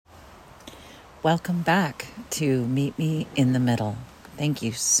Welcome back to Meet Me in the Middle. Thank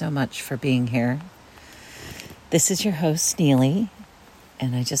you so much for being here. This is your host, Neely,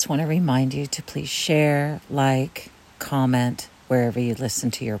 and I just want to remind you to please share, like, comment wherever you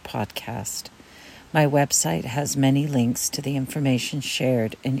listen to your podcast. My website has many links to the information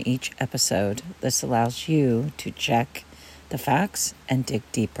shared in each episode. This allows you to check the facts and dig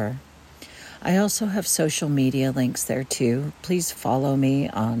deeper. I also have social media links there too. Please follow me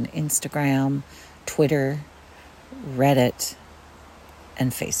on Instagram, Twitter, Reddit,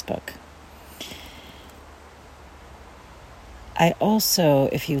 and Facebook. I also,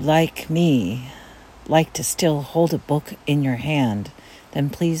 if you like me, like to still hold a book in your hand,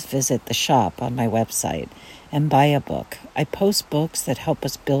 then please visit the shop on my website and buy a book. I post books that help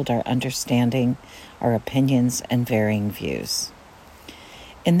us build our understanding, our opinions, and varying views.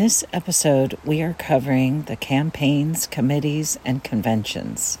 In this episode, we are covering the campaigns, committees, and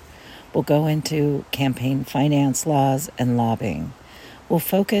conventions. We'll go into campaign finance laws and lobbying. We'll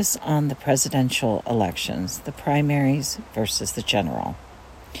focus on the presidential elections, the primaries versus the general.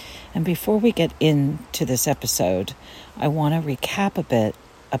 And before we get into this episode, I want to recap a bit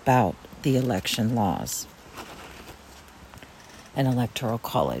about the election laws and Electoral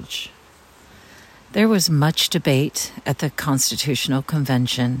College. There was much debate at the Constitutional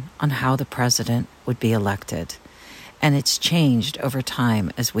Convention on how the president would be elected, and it's changed over time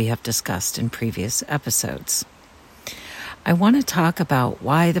as we have discussed in previous episodes. I want to talk about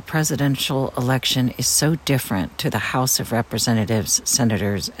why the presidential election is so different to the House of Representatives,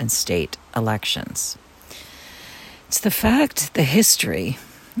 Senators, and state elections. It's the fact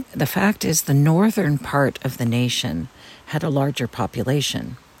is the northern part of the nation had a larger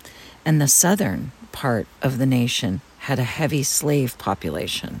population, and the southern part of the nation had a heavy slave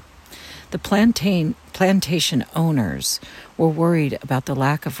population. The plantation owners were worried about the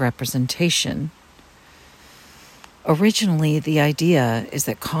lack of representation. Originally, the idea is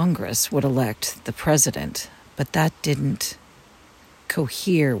that Congress would elect the president, but that didn't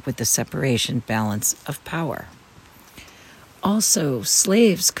cohere with the separation balance of power. Also,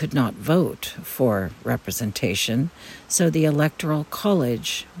 slaves could not vote for representation, so the Electoral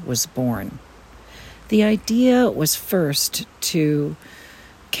College was born. The idea was first to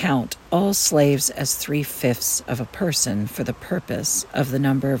count all slaves as 3/5 of a person for the purpose of the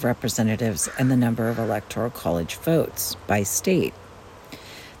number of representatives and the number of Electoral College votes by state.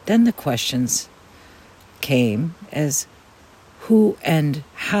 Then the questions came as who and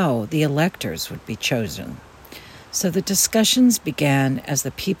how the electors would be chosen. So the discussions began as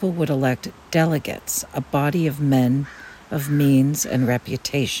the people would elect delegates, a body of men of means and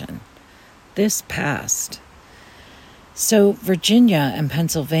reputation. This passed. So Virginia and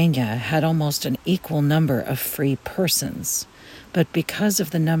Pennsylvania had almost an equal number of free persons, but because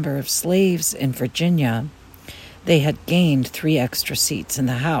of the number of slaves in Virginia, they had gained 3 extra seats in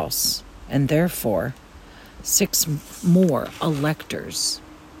the House, and therefore 6 more electors.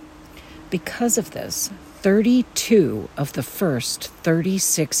 Because of this, 32 of the first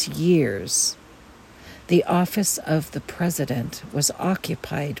 36 years, the office of the president was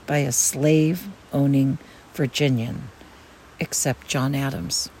occupied by a slave-owning Virginian, except John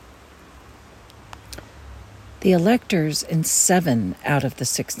Adams. The electors in 7 out of the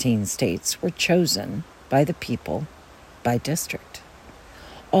 16 states were chosen by the people by district.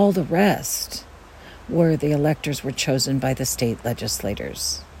 All the rest the electors were chosen by the state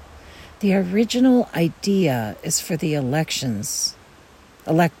legislators. The original idea is for the electors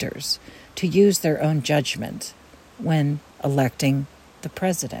to use their own judgment when electing the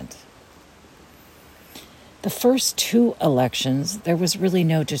president. The first 2 elections, there was really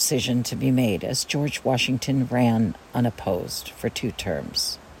no decision to be made as George Washington ran unopposed for 2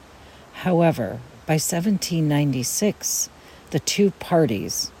 terms. However, by 1796, the 2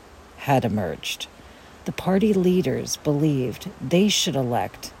 parties had emerged. The party leaders believed they should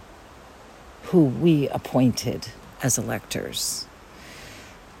elect who we appointed as electors.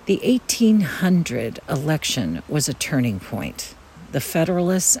 The 1800 election was a turning point. The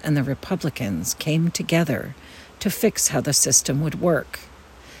Federalists and the Republicans came together to fix how the system would work,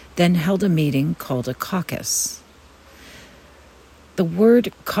 then held a meeting called a caucus. The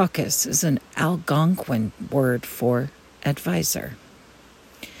word caucus is an Algonquin word for advisor.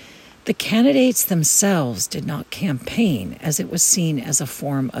 The candidates themselves did not campaign, as it was seen as a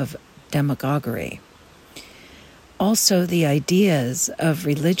form of demagoguery. Also, the ideas of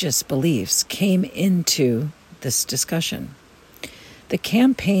religious beliefs came into this discussion. The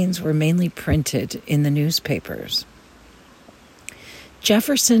campaigns were mainly printed in the newspapers.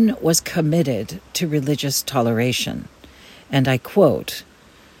 Jefferson was committed to religious toleration, and I quote,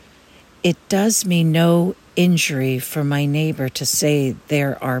 It does me no injury for my neighbor to say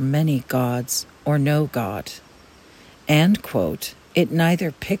there are many gods or no God. And, quote, it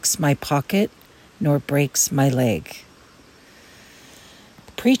neither picks my pocket nor breaks my leg.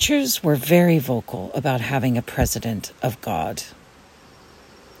 Preachers were very vocal about having a president of God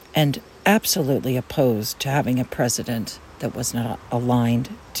and absolutely opposed to having a president that was not aligned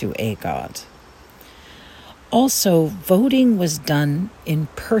to a God. Also, voting was done in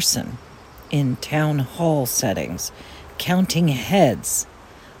person, in town hall settings, counting heads.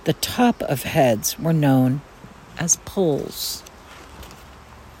 The top of heads were known as polls.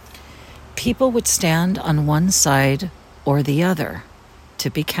 People would stand on one side or the other to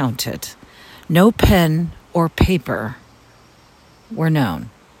be counted. No pen or paper were known.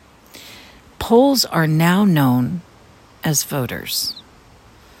 Polls are now known as voters.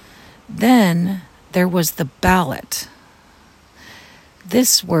 Then there was the ballot.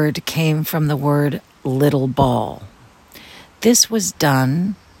 This word came from the word little ball. This was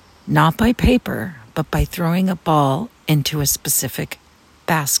done not by paper, but by throwing a ball into a specific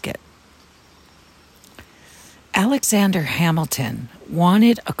basket. Alexander Hamilton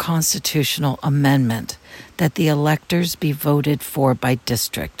wanted a constitutional amendment that the electors be voted for by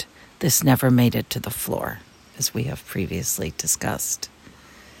district. This never made it to the floor, as we have previously discussed.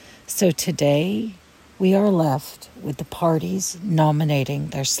 So today, we are left with the parties nominating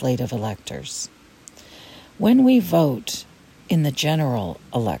their slate of electors. When we vote in the general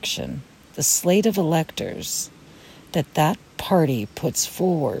election, the slate of electors that party puts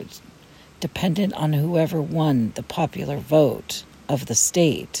forward, dependent on whoever won the popular vote of the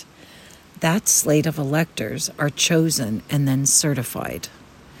state, that slate of electors are chosen and then certified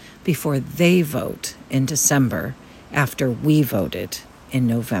before they vote in December after we voted in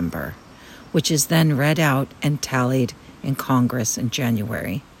November, which is then read out and tallied in Congress in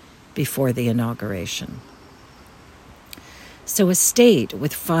January before the inauguration. So a state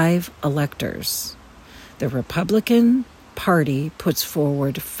with 5 electors, the Republican Party puts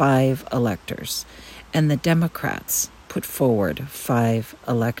forward 5 electors, and the Democrats put forward 5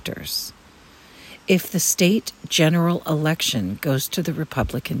 electors. If the state general election goes to the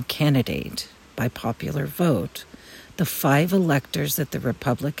Republican candidate by popular vote, the 5 electors that the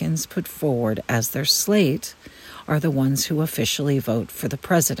Republicans put forward as their slate are the ones who officially vote for the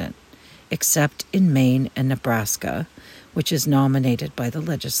president, except in Maine and Nebraska, which is nominated by the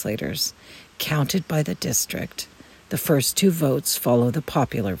legislators, counted by the district. The first 2 votes follow the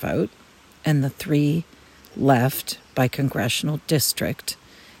popular vote, and the 3 left by congressional district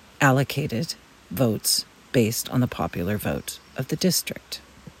allocated votes based on the popular vote of the district.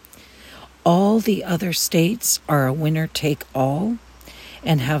 All the other states are a winner-take-all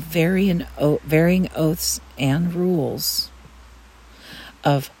and have varying oaths and rules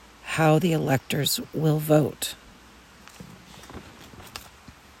of how the electors will vote.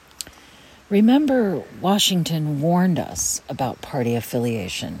 Remember, Washington warned us about party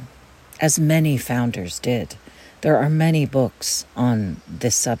affiliation, as many founders did. There are many books on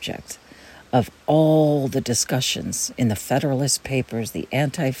this subject of all the discussions in the Federalist Papers, the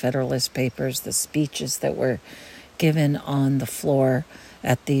Anti-Federalist Papers, the speeches that were given on the floor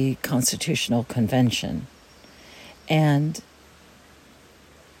at the Constitutional Convention. And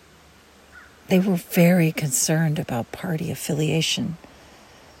they were very concerned about party affiliation.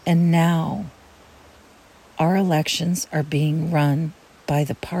 And now our elections are being run by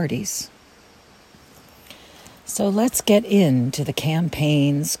the parties. So let's get into the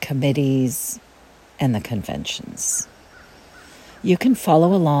campaigns, committees, and the conventions. You can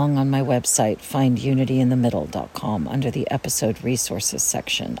follow along on my website, findunityinthemiddle.com, under the episode resources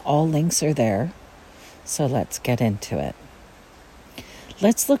section. All links are there, so let's get into it.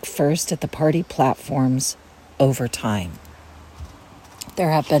 Let's look first at the party platforms over time.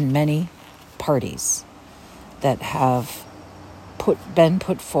 There have been many parties that have been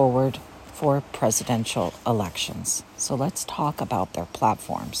put forward for presidential elections. So let's talk about their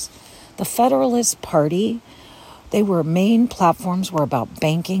platforms. The Federalist Party, their main platforms were about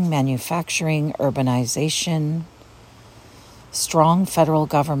banking, manufacturing, urbanization, strong federal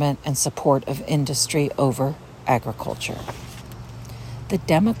government, and support of industry over agriculture. The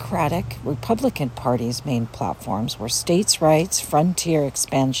Democratic Republican Party's main platforms were states' rights, frontier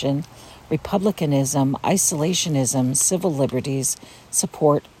expansion, republicanism, isolationism, civil liberties,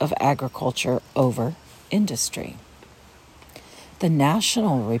 support of agriculture over industry. The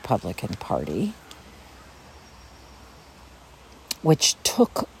National Republican Party, which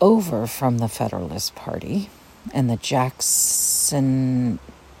took over from the Federalist Party and the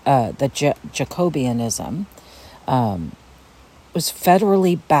Jacobianism, was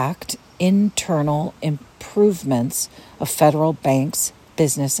federally backed internal improvements of federal banks,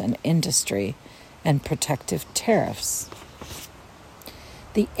 business and industry, and protective tariffs.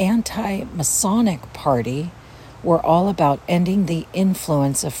 The anti-Masonic Party were all about ending the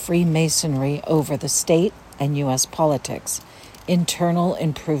influence of Freemasonry over the state and U.S. politics, internal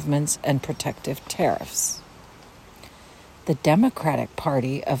improvements, and protective tariffs. The Democratic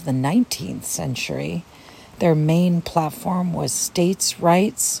Party of the 19th century, their main platform was states'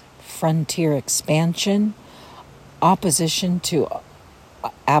 rights, frontier expansion, opposition to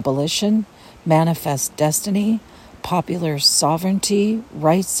abolition, manifest destiny, popular sovereignty,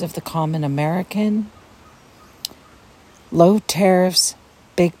 rights of the common American, low tariffs,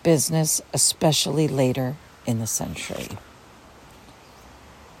 big business, especially later in the century.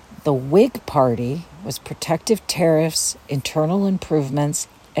 The Whig Party was protective tariffs, internal improvements,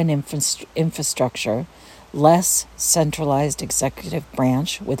 and infrastructure, less centralized executive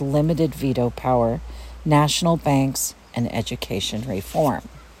branch with limited veto power, national banks, and education reform.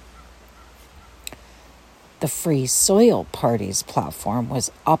 The Free Soil Party's platform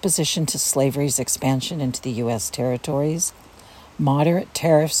was opposition to slavery's expansion into the U.S. territories, moderate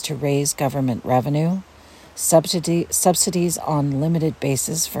tariffs to raise government revenue, subsidies on limited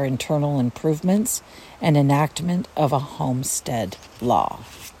basis for internal improvements, and enactment of a homestead law.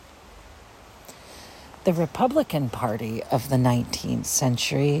 The Republican Party of the 19th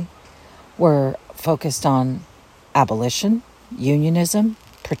century were focused on abolition, unionism,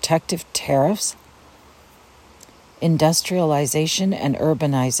 protective tariffs, industrialization and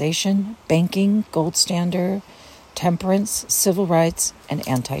urbanization, banking, gold standard, temperance, civil rights, and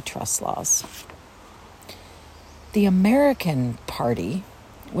antitrust laws. The American Party,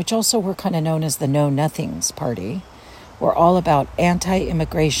 which also were kind of known as the Know-Nothings Party, were all about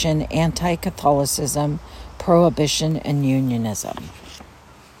anti-immigration, anti-Catholicism, prohibition, and unionism.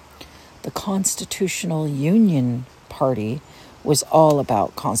 The Constitutional Union Party was all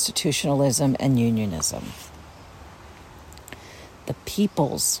about constitutionalism and unionism. The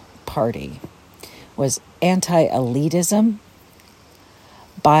People's Party was anti-elitism,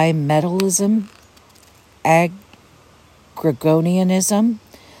 bimetallism, agrarianism,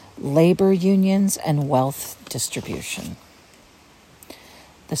 labor unions, and wealth distribution.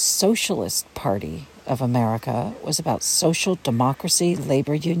 The Socialist Party of America was about social democracy,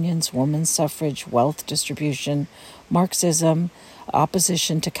 labor unions, women's suffrage, wealth distribution, Marxism,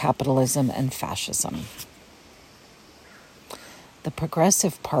 opposition to capitalism, and fascism. The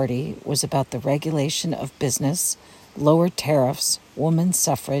Progressive Party was about the regulation of business, lower tariffs, women's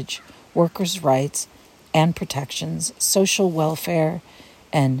suffrage, workers' rights and protections, social welfare,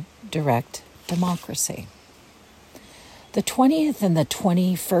 and direct democracy. The 20th and the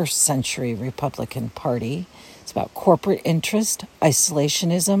 21st century Republican Party is about corporate interest,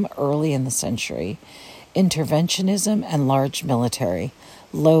 isolationism early in the century, interventionism and large military,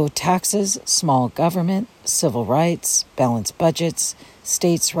 low taxes, small government, civil rights, balanced budgets,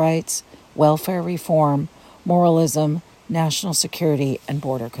 states' rights, welfare reform, moralism, national security, and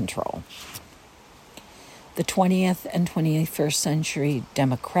border control. The 20th and 21st century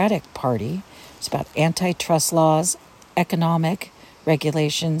Democratic Party is about antitrust laws, economic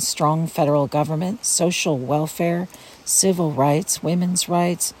regulations, strong federal government, social welfare, civil rights, women's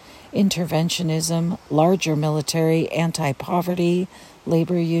rights, interventionism, larger military, anti-poverty,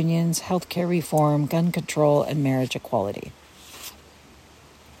 labor unions, healthcare reform, gun control, and marriage equality.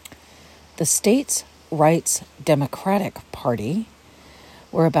 The States' Rights Democratic Party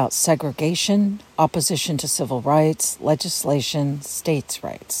were about segregation, opposition to civil rights, legislation, states'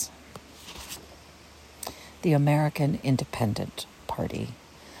 rights. The American Independent Party.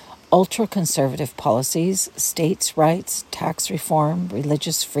 Ultra-conservative policies, states' rights, tax reform,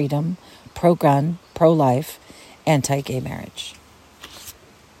 religious freedom, pro-gun, pro-life, anti-gay marriage.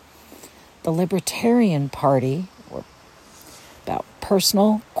 The Libertarian Party were about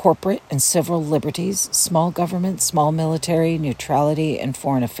personal, corporate, and civil liberties, small government, small military, neutrality and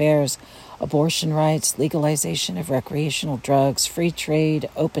foreign affairs, abortion rights, legalization of recreational drugs, free trade,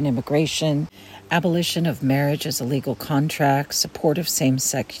 open immigration, abolition of marriage as a legal contract, support of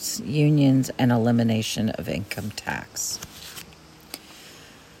same-sex unions, and elimination of income tax.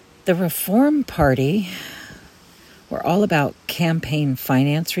 The Reform Party were all about campaign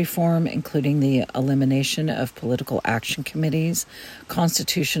finance reform, including the elimination of political action committees,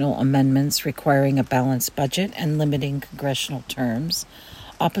 constitutional amendments requiring a balanced budget and limiting congressional terms,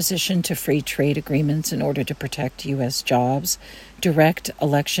 opposition to free trade agreements in order to protect U.S. jobs, direct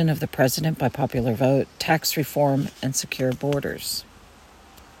election of the president by popular vote, tax reform, and secure borders.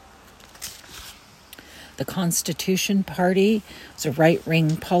 The Constitution Party was a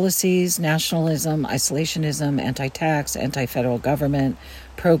right-wing policies, nationalism, isolationism, anti-tax, anti-federal government,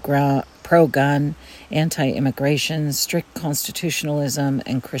 pro-gun, anti-immigration, strict constitutionalism,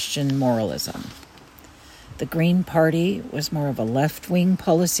 and Christian moralism. The Green Party was more of a left-wing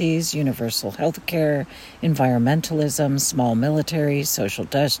policies, universal health care, environmentalism, small military, social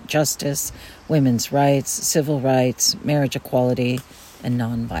justice, women's rights, civil rights, marriage equality, and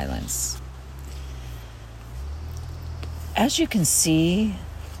nonviolence. As you can see,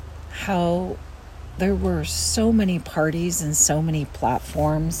 how there were so many parties and so many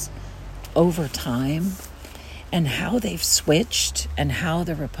platforms over time, and how they've switched, and how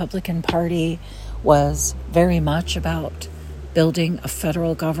the Republican Party was very much about building a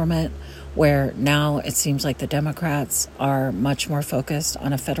federal government, where now it seems like the Democrats are much more focused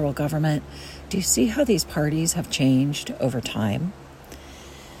on a federal government. Do you see how these parties have changed over time?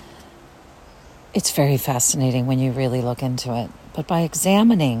 It's very fascinating when you really look into it. But by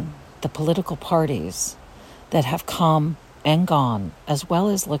examining the political parties that have come and gone, as well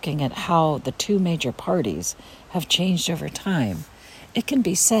as looking at how the two major parties have changed over time, it can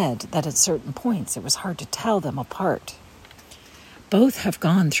be said that at certain points it was hard to tell them apart. Both have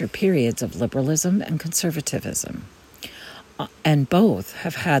gone through periods of liberalism and conservatism, and both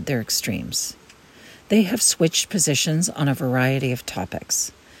have had their extremes. They have switched positions on a variety of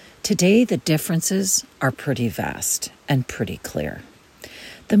topics. Today, the differences are pretty vast and pretty clear.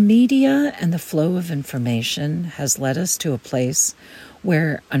 The media and the flow of information has led us to a place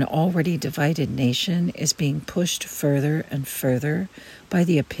where an already divided nation is being pushed further and further by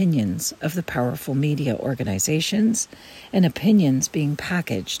the opinions of the powerful media organizations and opinions being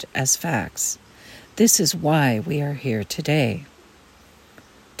packaged as facts. This is why we are here today.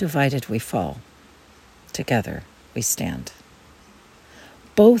 Divided we fall. Together we stand.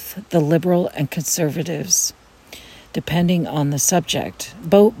 Both the liberal and conservatives, depending on the subject,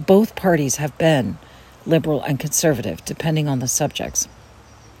 both parties have been liberal and conservative, depending on the subjects.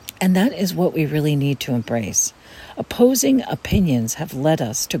 And that is what we really need to embrace. Opposing opinions have led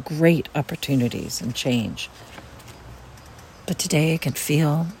us to great opportunities and change. But today it can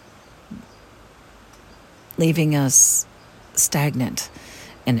feel leaving us stagnant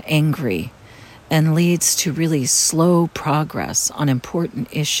and angry, and leads to really slow progress on important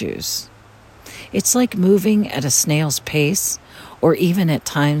issues. It's like moving at a snail's pace, or even at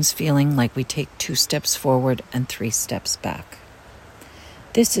times feeling like we take 2 steps forward and 3 steps back.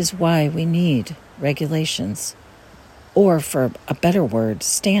 This is why we need regulations, or for a better word,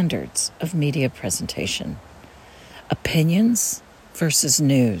 standards of media presentation. Opinions versus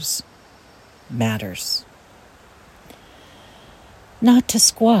news matters. Not to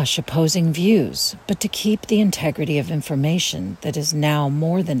squash opposing views, but to keep the integrity of information that is now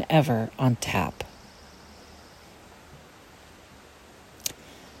more than ever on tap.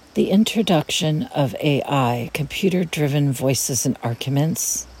 The introduction of AI, computer-driven voices and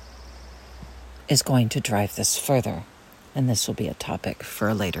arguments, is going to drive this further, and this will be a topic for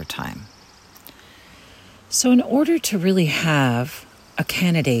a later time. So in order to really have a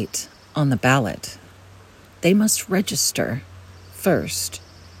candidate on the ballot, they must register first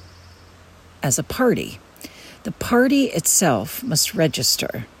as a party. The party itself must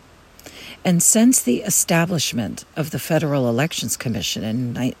register. And since the establishment of the Federal Elections Commission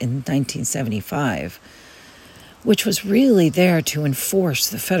in 1975, which was really there to enforce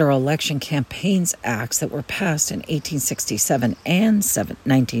the Federal Election Campaigns Acts that were passed in 1867 and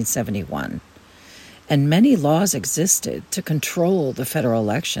 1971, and many laws existed to control the federal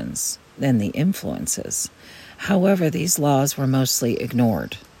elections and the influences. However, these laws were mostly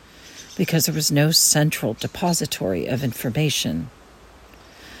ignored because there was no central depository of information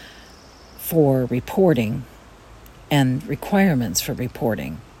for reporting and requirements for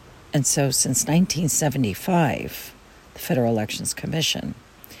reporting. And so since 1975, the Federal Elections Commission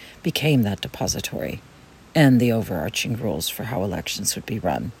became that depository and the overarching rules for how elections would be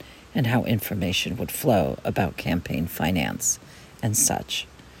run and how information would flow about campaign finance and such.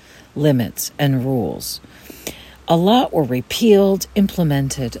 Limits and rules. A lot were repealed,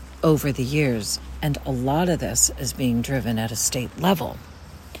 implemented over the years, and a lot of this is being driven at a state level.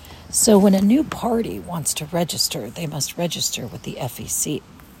 So when a new party wants to register, they must register with the FEC.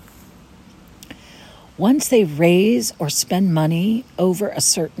 Once they raise or spend money over a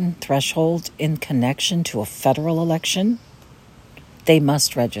certain threshold in connection to a federal election, they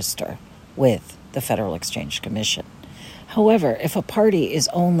must register with the Federal Exchange Commission. However, if a party is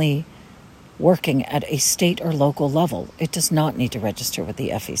only working at a state or local level, it does not need to register with the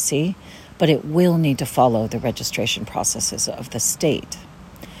FEC, but it will need to follow the registration processes of the state.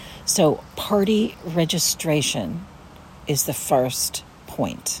 So party registration is the first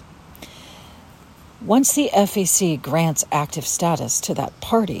point. Once the FEC grants active status to that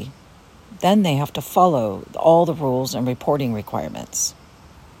party, then they have to follow all the rules and reporting requirements.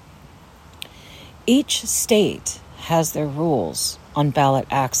 Each state has their rules on ballot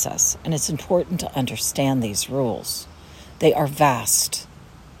access, and it's important to understand these rules. They are vast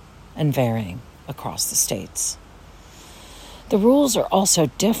and varying across the states. The rules are also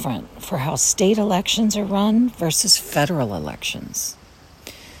different for how state elections are run versus federal elections.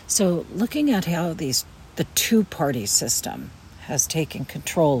 So looking at how the two-party system has taken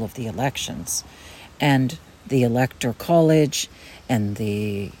control of the elections and the electoral college and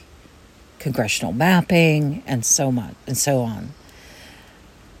the congressional mapping and so on.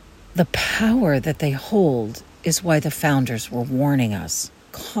 The power that they hold is why the founders were warning us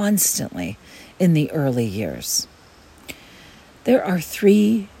constantly in the early years. There are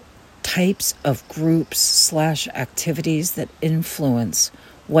 3 types of groups/activities that influence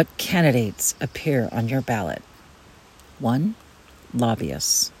what candidates appear on your ballot. 1,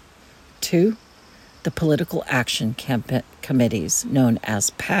 lobbyists. 2, the political action committees known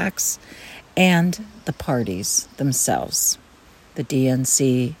as PACs, and the parties themselves, the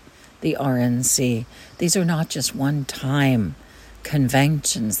DNC, the RNC. These are not just one-time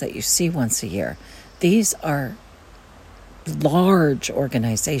conventions that you see once a year. These are large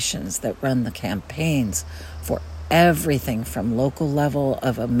organizations that run the campaigns for everything from local level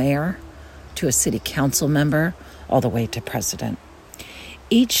of a mayor to a city council member all the way to president.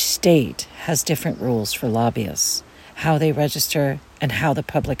 Each state has different rules for lobbyists, how they register, and how the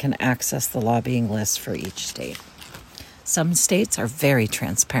public can access the lobbying list for each state. Some states are very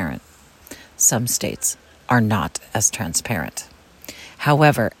transparent. Some states are not as transparent.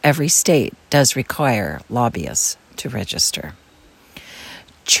 However, every state does require lobbyists to register.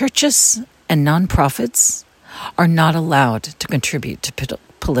 Churches and nonprofits are not allowed to contribute to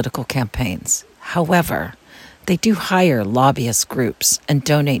political campaigns. However, they do hire lobbyist groups and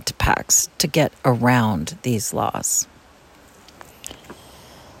donate to PACs to get around these laws.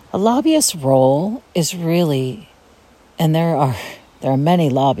 A lobbyist's role is really, and there are many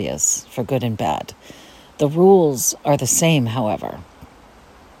lobbyists for good and bad. The rules are the same, however.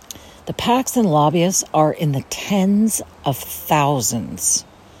 The PACs and lobbyists are in the tens of thousands.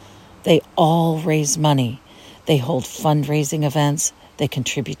 They all raise money. They hold fundraising events. They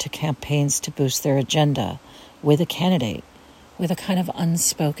contribute to campaigns to boost their agenda with a candidate, with a kind of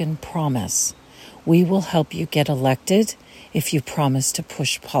unspoken promise. We will help you get elected if you promise to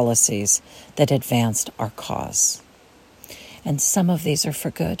push policies that advanced our cause. And some of these are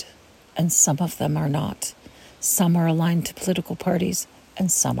for good, and some of them are not. Some are aligned to political parties,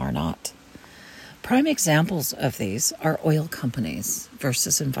 and some are not. Prime examples of these are oil companies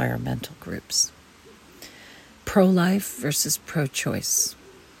versus environmental groups, pro-life versus pro-choice,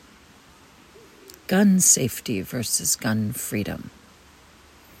 gun safety versus gun freedom.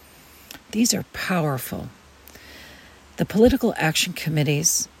 These are powerful. The political action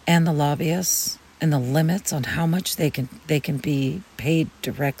committees and the lobbyists and the limits on how much they can be paid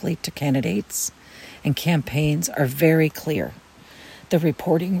directly to candidates and campaigns are very clear. The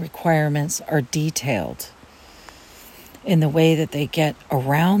reporting requirements are detailed. In the way that they get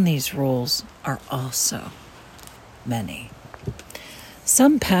around these rules are also many.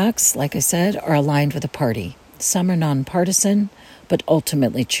 Some PACs, like I said, are aligned with a party. Some are nonpartisan, but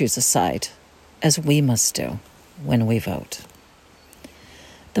ultimately choose a side, as we must do when we vote.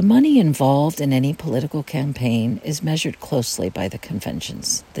 The money involved in any political campaign is measured closely by the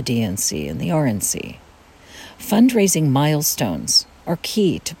conventions, the DNC and the RNC. Fundraising milestones are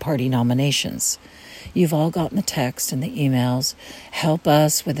key to party nominations. You've all gotten the text and the emails. Help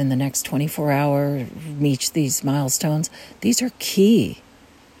us within the next 24 hours reach these milestones. These are key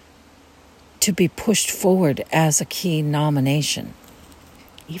to be pushed forward as a key nomination,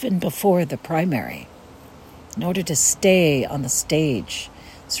 even before the primary. In order to stay on the stage,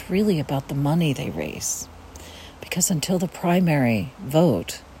 it's really about the money they raise. Because until the primary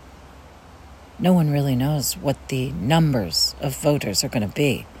vote, no one really knows what the numbers of voters are going to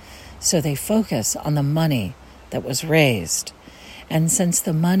be. So they focus on the money that was raised. And since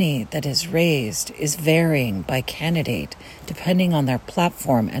the money that is raised is varying by candidate, depending on their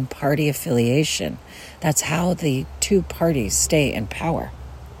platform and party affiliation, that's how the two parties stay in power.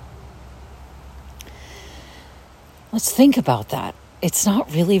 Let's think about that. It's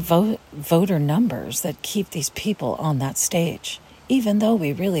not really voter numbers that keep these people on that stage. Even though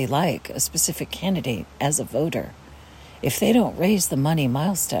we really like a specific candidate as a voter, if they don't raise the money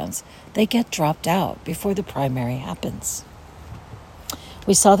milestones, they get dropped out before the primary happens.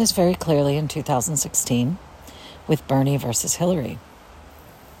 We saw this very clearly in 2016 with Bernie versus Hillary.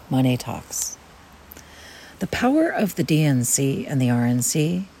 Money talks. The power of the DNC and the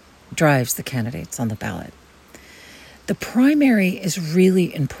RNC drives the candidates on the ballot. The primary is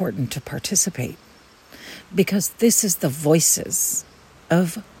really important to participate because this is the voices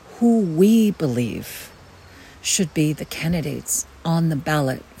of who we believe should be the candidates on the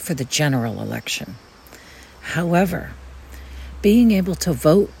ballot for the general election. However, being able to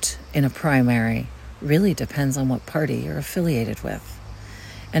vote in a primary really depends on what party you're affiliated with.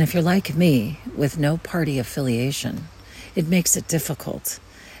 And if you're like me, with no party affiliation, it makes it difficult,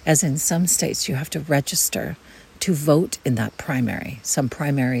 as in some states you have to register to vote in that primary. Some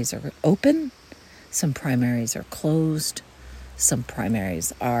primaries are open, some primaries are closed, some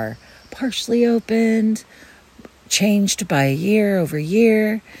primaries are partially opened, changed by year over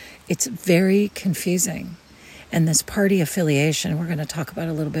year. It's very confusing. And this party affiliation, we're going to talk about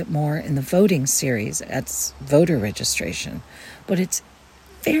a little bit more in the voting series at voter registration. But it's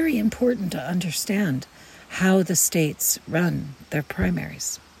very important to understand how the states run their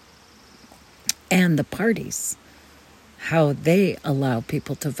primaries and the parties, how they allow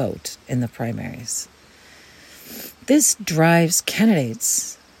people to vote in the primaries. This drives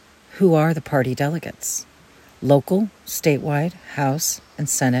candidates who are the party delegates, local, statewide, House, and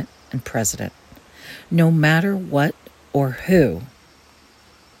Senate, and President. No matter what or who,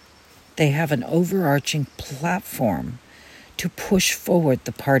 they have an overarching platform to push forward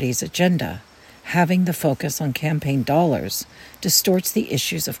the party's agenda. Having the focus on campaign dollars distorts the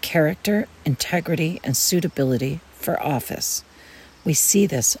issues of character, integrity, and suitability for office. We see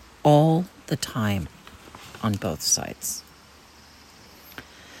this all the time on both sides.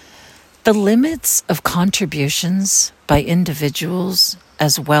 The limits of contributions by individuals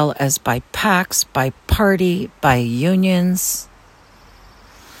as well as by PACs, by party, by unions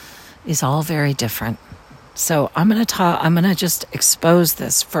is all very different. So I'm going to just expose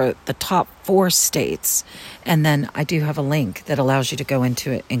this for the top 4 states, and then I do have a link that allows you to go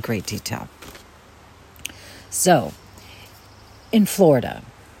into it in great detail. So, in Florida,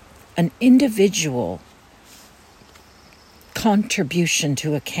 an individual contribution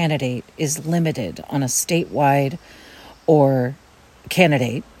to a candidate is limited on a statewide or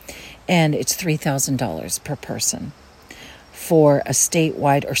candidate, and it's $3,000 per person for a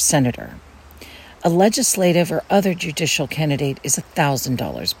statewide or senator. A legislative or other judicial candidate is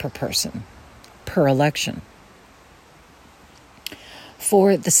 $1,000 per person per election.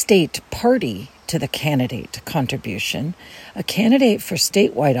 For the state party to the candidate contribution, a candidate for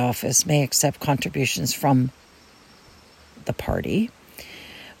statewide office may accept contributions from the party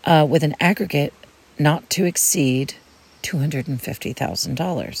with an aggregate not to exceed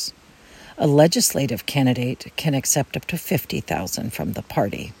 $250,000. A legislative candidate can accept up to $50,000 from the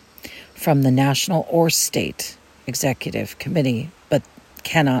party, from the national or state executive committee, but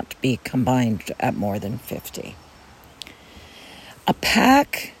cannot be combined at more than 50. A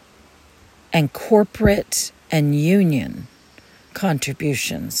PAC and corporate and union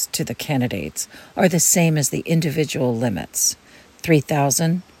contributions to the candidates are the same as the individual limits: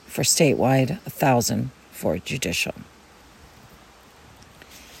 $3,000 for statewide, $1,000 for judicial.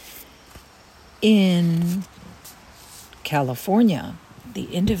 In California, the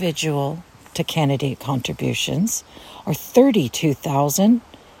individual to candidate contributions are $32,000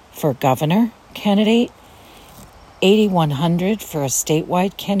 for governor candidate, $8,100 for a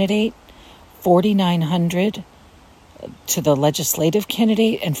statewide candidate, $4,900 to the legislative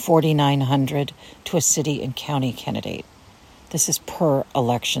candidate, and $4,900 to a city and county candidate. This is per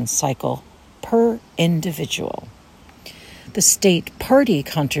election cycle, per individual. The state party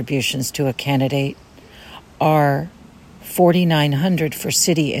contributions to a candidate are $4,900 for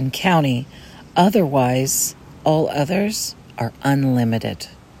city and county. Otherwise, all others are unlimited.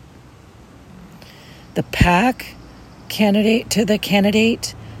 The PAC candidate to the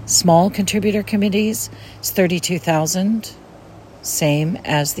candidate, small contributor committees, is $32,000, same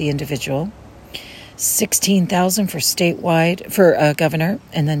as the individual. $16,000 for statewide for governor,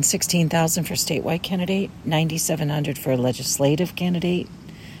 and then $16,000 for statewide candidate, $9,700 for a legislative candidate,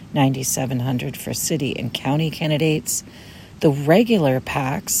 $9,700 for city and county candidates. The regular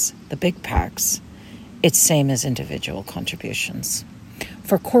PACs, the big PACs, it's same as individual contributions.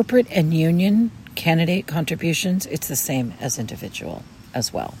 For corporate and union candidate contributions, it's the same as individual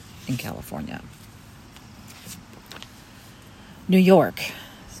as well in California. New York,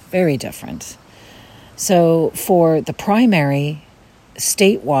 very different. So for the primary,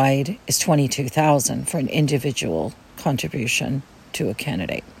 statewide is $22,000 for an individual contribution to a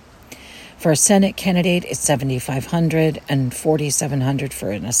candidate. For a Senate candidate, it's $7,500 and $4,700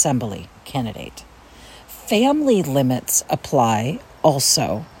 for an Assembly candidate. Family limits apply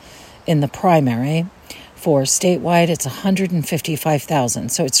also in the primary. For statewide, it's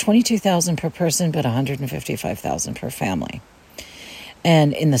 $155,000. So it's $22,000 per person, but $155,000 per family.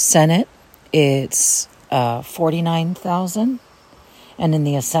 And in the Senate, it's $49,000, and in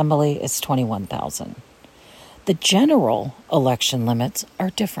the Assembly, it's $21,000. The general election limits are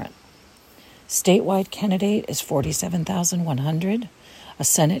different. Statewide candidate is $47,100. A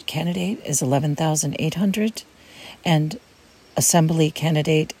Senate candidate is $11,800, and Assembly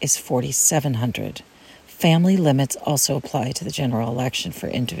candidate is $4,700. Family limits also apply to the general election for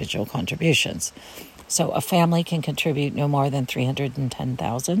individual contributions. So a family can contribute no more than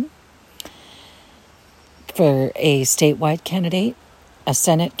 $310,000. For a statewide candidate, a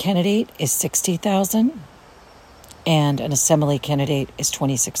Senate candidate is $60,000, and an Assembly candidate is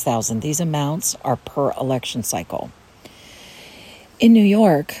 $26,000. These amounts are per election cycle. In New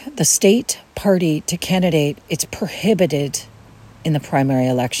York, the state party to candidate, it's prohibited in the primary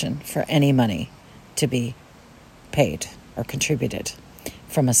election for any money to be paid or contributed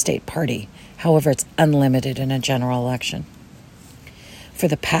from a state party. However, it's unlimited in a general election. For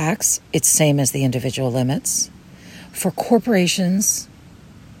the PACs, it's same as the individual limits. For corporations,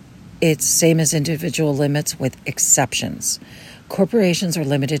 it's same as individual limits with exceptions. Corporations are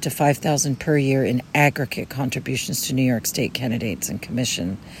limited to $5,000 per year in aggregate contributions to New York State candidates and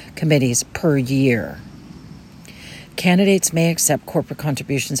committees per year. Candidates may accept corporate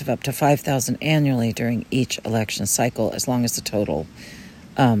contributions of up to $5,000 annually during each election cycle, as long as the total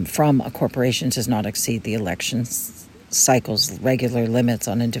from a corporation does not exceed the election cycle's regular limits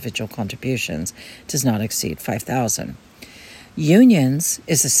on individual contributions, does not exceed $5,000. Unions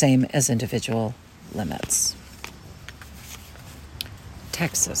is the same as individual limits.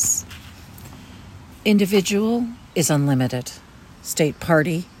 Texas. Individual is unlimited. State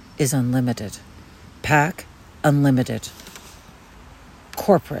party is unlimited. PAC, unlimited.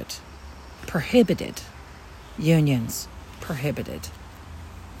 Corporate, prohibited. Unions, prohibited.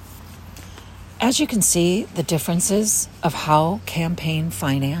 As you can see, the differences of how campaign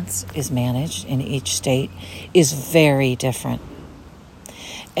finance is managed in each state is very different.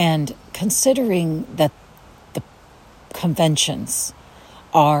 And considering that the conventions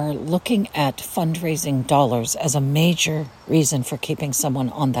are looking at fundraising dollars as a major reason for keeping someone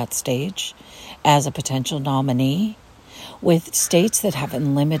on that stage as a potential nominee, with states that have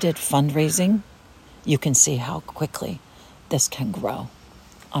unlimited fundraising, you can see how quickly this can grow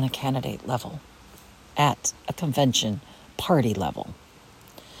on a candidate level, at a convention party level.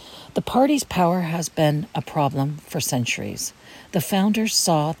 The party's power has been a problem for centuries. The founders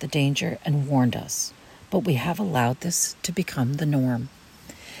saw the danger and warned us, but we have allowed this to become the norm.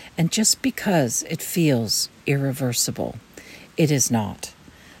 And just because it feels irreversible, it is not.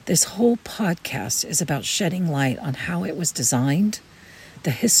 This whole podcast is about shedding light on how it was designed,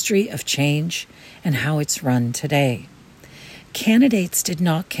 the history of change, and how it's run today. Candidates did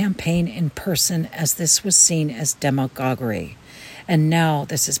not campaign in person, as this was seen as demagoguery, and now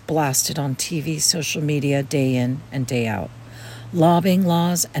this is blasted on TV, social media, day in and day out. Lobbying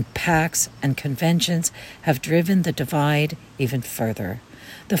laws and PACs and conventions have driven the divide even further.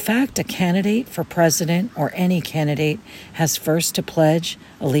 The fact a candidate for president or any candidate has first to pledge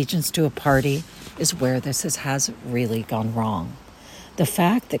allegiance to a party is where this has really gone wrong. The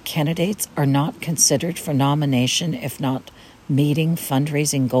fact that candidates are not considered for nomination if not meeting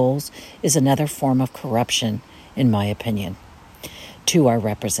fundraising goals is another form of corruption, in my opinion, to our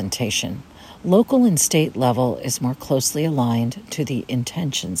representation. Local and state level is more closely aligned to the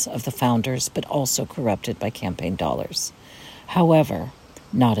intentions of the founders, but also corrupted by campaign dollars. However,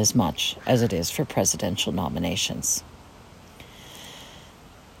 not as much as it is for presidential nominations.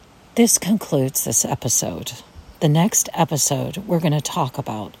 This concludes this episode. The next episode, we're going to talk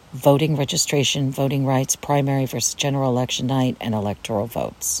about voting registration, voting rights, primary versus general election night, and electoral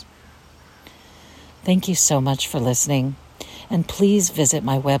votes. Thank you so much for listening, and please visit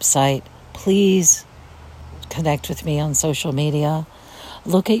my website. Please connect with me on social media.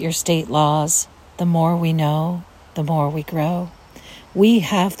 Look at your state laws. The more we know, the more we grow. We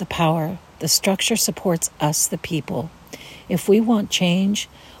have the power. The structure supports us, the people. If we want change,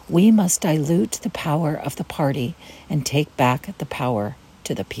 we must dilute the power of the party and take back the power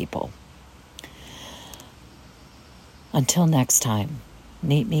to the people. Until next time,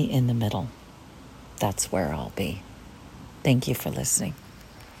 meet me in the middle. That's where I'll be. Thank you for listening.